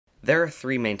There are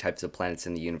three main types of planets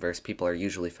in the universe people are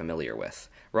usually familiar with: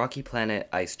 rocky planet,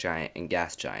 ice giant, and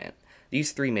gas giant.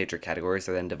 These three major categories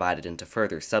are then divided into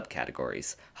further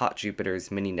subcategories: hot Jupiters,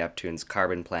 mini Neptunes,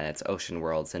 carbon planets, ocean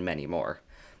worlds, and many more.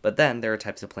 But then there are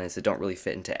types of planets that don't really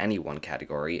fit into any one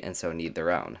category and so need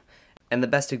their own. And the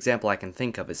best example I can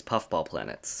think of is puffball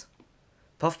planets.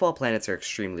 Puffball planets are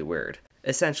extremely weird.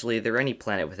 Essentially, they're any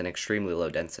planet with an extremely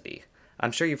low density.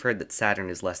 I'm sure you've heard that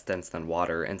Saturn is less dense than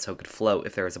water, and so could float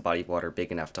if there was a body of water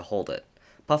big enough to hold it.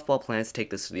 Puffball planets take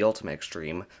this to the ultimate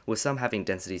extreme, with some having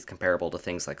densities comparable to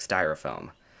things like styrofoam.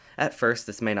 At first,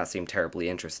 this may not seem terribly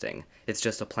interesting. It's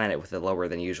just a planet with a lower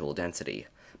than usual density.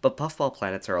 But puffball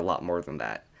planets are a lot more than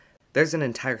that. There's an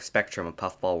entire spectrum of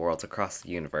puffball worlds across the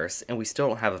universe, and we still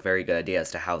don't have a very good idea as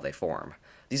to how they form.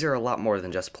 These are a lot more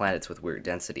than just planets with weird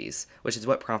densities, which is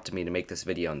what prompted me to make this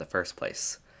video in the first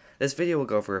place. This video will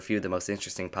go over a few of the most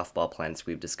interesting puffball planets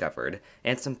we've discovered,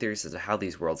 and some theories as to how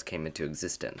these worlds came into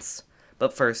existence.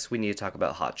 But first, we need to talk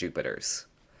about hot Jupiters.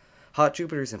 Hot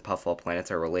Jupiters and puffball planets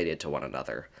are related to one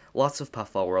another. Lots of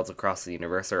puffball worlds across the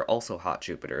universe are also hot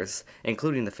Jupiters,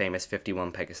 including the famous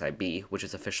 51 Pegasi b, which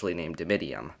is officially named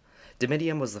Dimidium.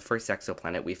 Dimidium was the first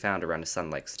exoplanet we found around a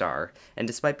sun-like star, and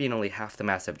despite being only half the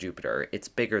mass of Jupiter, it's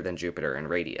bigger than Jupiter in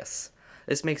radius.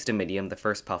 This makes Dimidium the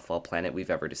first puffball planet we've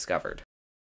ever discovered.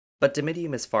 But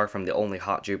Dimidium is far from the only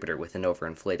hot Jupiter with an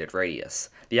overinflated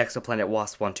radius. The exoplanet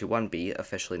WASP-121b,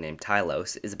 officially named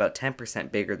Tylos, is about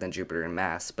 10% bigger than Jupiter in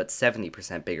mass, but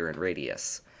 70% bigger in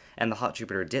radius. And the hot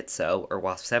Jupiter Ditso, or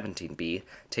WASP-17b,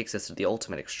 takes us to the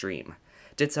ultimate extreme.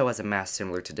 Ditso has a mass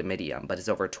similar to Dimidium, but is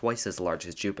over twice as large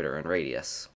as Jupiter in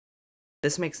radius.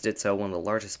 This makes Ditso one of the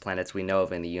largest planets we know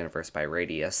of in the universe by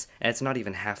radius, and it's not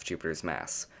even half Jupiter's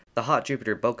mass. The hot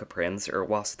Jupiter Boca Prinz, or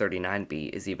WASP-39b,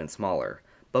 is even smaller.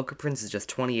 Boca Prinz is just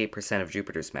 28% of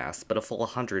Jupiter's mass, but a full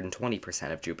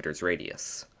 120% of Jupiter's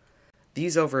radius.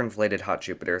 These overinflated hot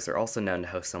Jupiters are also known to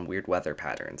host some weird weather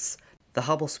patterns. The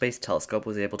Hubble Space Telescope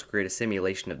was able to create a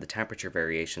simulation of the temperature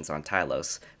variations on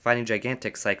Tylos, finding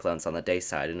gigantic cyclones on the day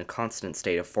side in a constant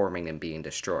state of forming and being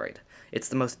destroyed. It's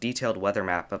the most detailed weather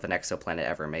map of an exoplanet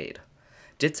ever made.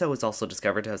 Ditso was also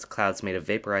discovered to have clouds made of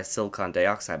vaporized silicon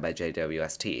dioxide by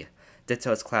JWST. Ditso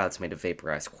has clouds made of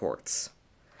vaporized quartz.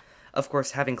 Of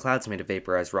course, having clouds made of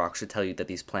vaporized rock should tell you that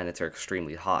these planets are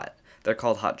extremely hot. They're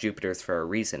called hot Jupiters for a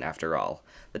reason, after all.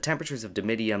 The temperatures of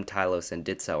Dimidium, Tylos, and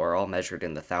Ditso are all measured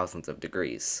in the thousands of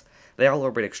degrees. They all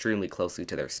orbit extremely closely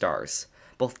to their stars.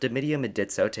 Both Dimidium and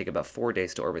Ditso take about 4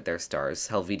 days to orbit their stars,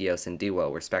 Helvidios and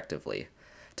Diwo, respectively.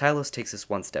 Tylos takes this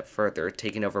one step further,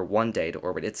 taking over 1 day to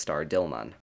orbit its star,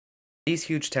 Dillman. These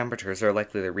huge temperatures are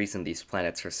likely the reason these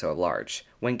planets are so large.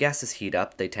 When gases heat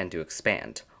up, they tend to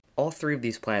expand. All three of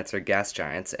these planets are gas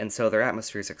giants, and so their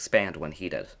atmospheres expand when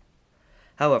heated.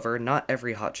 However, not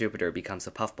every hot Jupiter becomes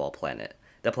a puffball planet.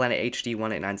 The planet HD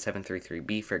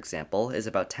 189733b, for example, is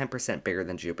about 10% bigger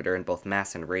than Jupiter in both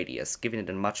mass and radius, giving it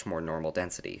a much more normal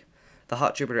density. The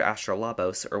hot Jupiter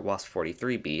Astrolabos, or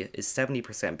WASP-43b, is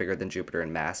 70% bigger than Jupiter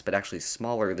in mass, but actually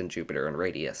smaller than Jupiter in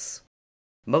radius.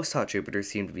 Most hot Jupiters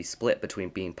seem to be split between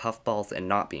being puffballs and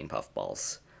not being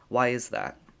puffballs. Why is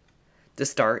that? To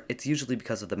start, it's usually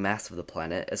because of the mass of the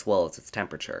planet as well as its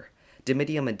temperature.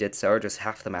 Dimidium and Ditso are just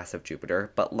half the mass of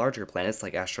Jupiter, but larger planets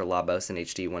like Astrolabos and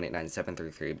HD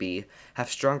 189733b have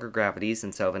stronger gravities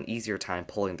and so have an easier time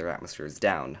pulling their atmospheres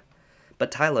down.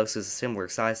 But Tylos is a similar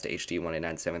size to HD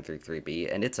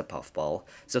 189733b, and it's a puffball,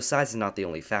 so size is not the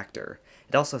only factor.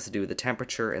 It also has to do with the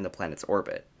temperature and the planet's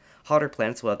orbit. Hotter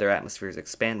planets will have their atmospheres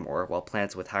expand more, while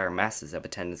planets with higher masses have a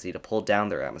tendency to pull down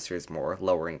their atmospheres more,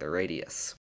 lowering their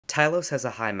radius. Tylos has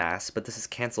a high mass, but this is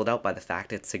cancelled out by the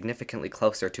fact it's significantly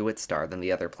closer to its star than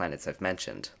the other planets I've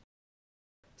mentioned.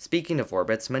 Speaking of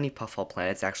orbits, many puffball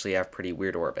planets actually have pretty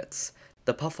weird orbits.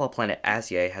 The puffball planet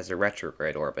Azyae has a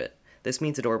retrograde orbit. This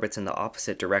means it orbits in the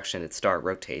opposite direction its star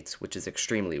rotates, which is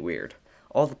extremely weird.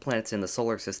 All the planets in the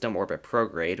solar system orbit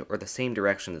prograde, or the same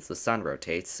direction as the sun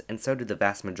rotates, and so do the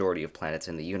vast majority of planets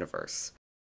in the universe.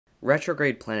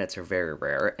 Retrograde planets are very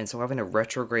rare, and so having a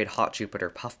retrograde hot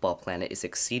Jupiter puffball planet is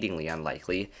exceedingly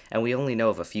unlikely, and we only know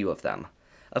of a few of them.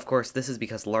 Of course, this is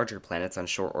because larger planets on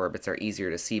short orbits are easier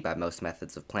to see by most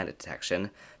methods of planet detection,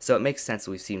 so it makes sense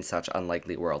we've seen such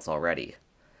unlikely worlds already.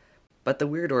 But the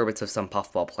weird orbits of some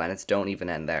puffball planets don't even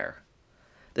end there.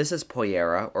 This is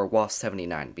Poiera, or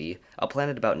WASP-79b, a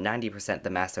planet about 90%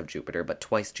 the mass of Jupiter but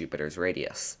twice Jupiter's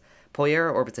radius.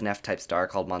 Poiera orbits an F-type star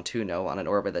called Montuno on an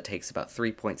orbit that takes about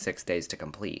 3.6 days to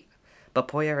complete. But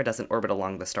Poiera doesn't orbit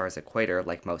along the star's equator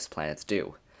like most planets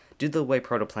do. Due to the way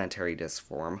protoplanetary disks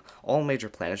form, all major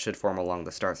planets should form along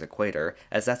the star's equator,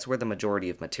 as that's where the majority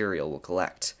of material will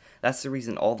collect. That's the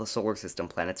reason all the solar system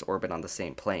planets orbit on the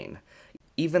same plane.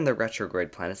 Even the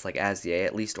retrograde planets like Azia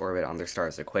at least orbit on their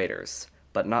star's equators,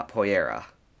 but not Poiera.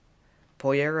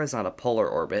 Poiera is on a polar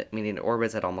orbit, meaning it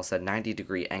orbits at almost a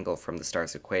 90-degree angle from the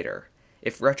star's equator.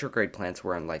 If retrograde planets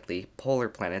were unlikely, polar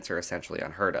planets are essentially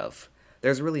unheard of.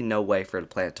 There's really no way for a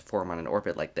planet to form on an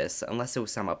orbit like this unless it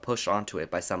was somehow pushed onto it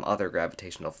by some other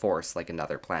gravitational force like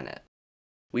another planet.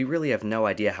 We really have no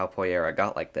idea how Poiera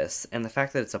got like this, and the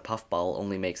fact that it's a puffball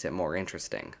only makes it more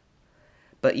interesting.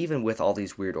 But even with all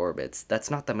these weird orbits,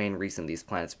 that's not the main reason these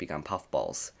planets become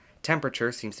puffballs.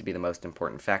 Temperature seems to be the most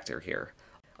important factor here.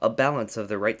 A balance of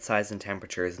the right size and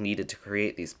temperature is needed to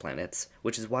create these planets,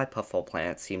 which is why puffball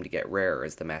planets seem to get rarer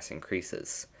as the mass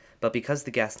increases. But because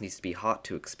the gas needs to be hot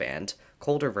to expand,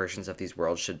 colder versions of these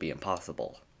worlds should be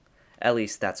impossible. At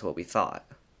least that's what we thought.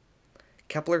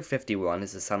 Kepler-51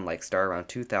 is a sun-like star around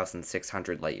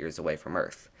 2,600 light-years away from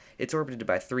Earth. It's orbited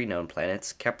by 3 known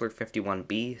planets,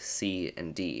 Kepler-51b, C,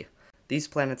 and D. These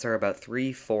planets are about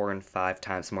 3, 4, and 5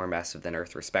 times more massive than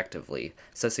Earth respectively,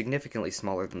 so significantly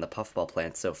smaller than the puffball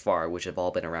planets so far, which have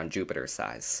all been around Jupiter's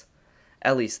size.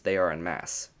 At least they are in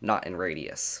mass, not in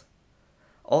radius.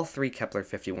 All 3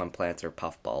 Kepler-51 planets are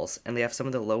puffballs, and they have some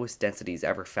of the lowest densities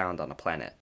ever found on a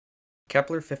planet.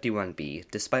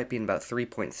 Kepler-51b, despite being about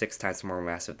 3.6 times more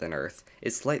massive than Earth,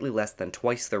 is slightly less than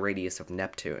twice the radius of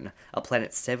Neptune, a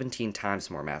planet 17 times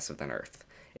more massive than Earth.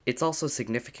 It's also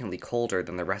significantly colder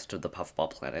than the rest of the puffball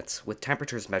planets, with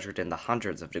temperatures measured in the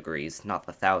hundreds of degrees, not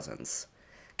the thousands.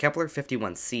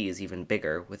 Kepler-51c is even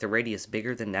bigger, with a radius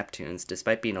bigger than Neptune's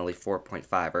despite being only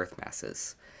 4.5 Earth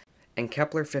masses. And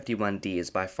Kepler-51d is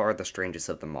by far the strangest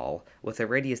of them all, with a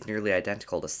radius nearly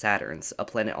identical to Saturn's, a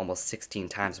planet almost 16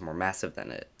 times more massive than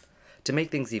it. To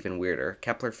make things even weirder,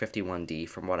 Kepler-51d,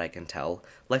 from what I can tell,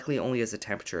 likely only has a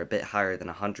temperature a bit higher than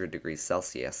 100 degrees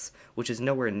Celsius, which is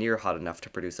nowhere near hot enough to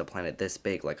produce a planet this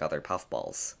big like other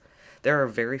puffballs. There are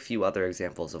very few other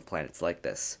examples of planets like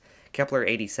this.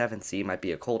 Kepler-87c might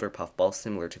be a colder puffball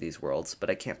similar to these worlds, but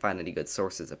I can't find any good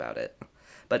sources about it.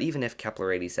 But even if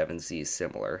Kepler-87c is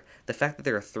similar, the fact that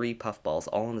there are 3 puffballs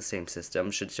all in the same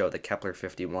system should show that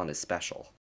Kepler-51 is special.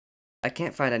 I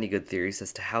can't find any good theories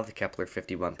as to how the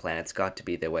Kepler-51 planets got to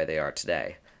be the way they are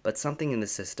today, but something in the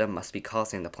system must be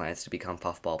causing the planets to become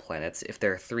puffball planets if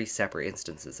there are 3 separate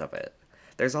instances of it.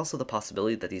 There's also the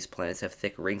possibility that these planets have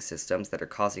thick ring systems that are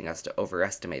causing us to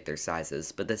overestimate their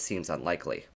sizes, but this seems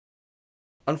unlikely.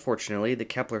 Unfortunately, the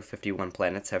Kepler-51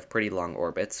 planets have pretty long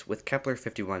orbits, with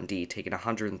Kepler-51d taking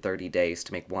 130 days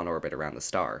to make one orbit around the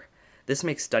star. This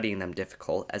makes studying them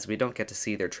difficult, as we don't get to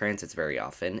see their transits very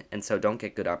often, and so don't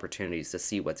get good opportunities to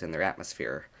see what's in their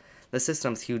atmosphere. The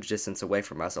system's huge distance away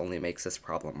from us only makes this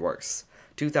problem worse.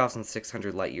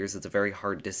 2,600 light-years is a very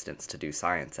hard distance to do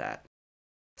science at.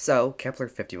 So,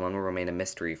 Kepler-51 will remain a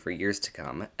mystery for years to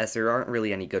come, as there aren't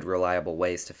really any good reliable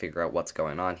ways to figure out what's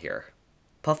going on here.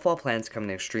 Puffball planets come in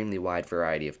an extremely wide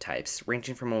variety of types,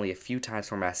 ranging from only a few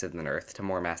times more massive than Earth to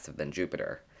more massive than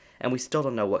Jupiter, and we still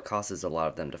don't know what causes a lot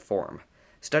of them to form.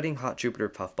 Studying hot Jupiter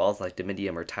puffballs like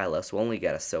Dimidium or Tylos will only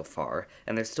get us so far,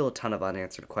 and there's still a ton of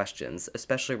unanswered questions,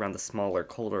 especially around the smaller,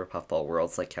 colder puffball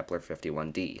worlds like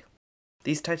Kepler-51d.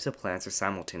 These types of planets are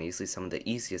simultaneously some of the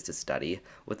easiest to study,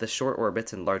 with the short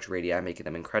orbits and large radii making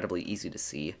them incredibly easy to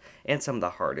see, and some of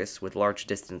the hardest, with large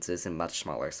distances and much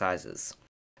smaller sizes.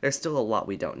 There's still a lot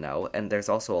we don't know, and there's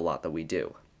also a lot that we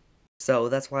do. So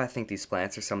that's why I think these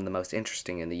planets are some of the most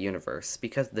interesting in the universe,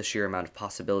 because of the sheer amount of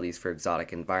possibilities for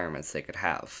exotic environments they could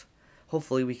have.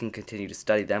 Hopefully we can continue to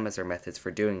study them as our methods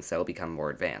for doing so become more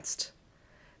advanced.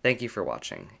 Thank you for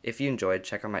watching. If you enjoyed,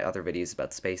 check out my other videos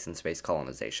about space and space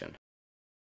colonization.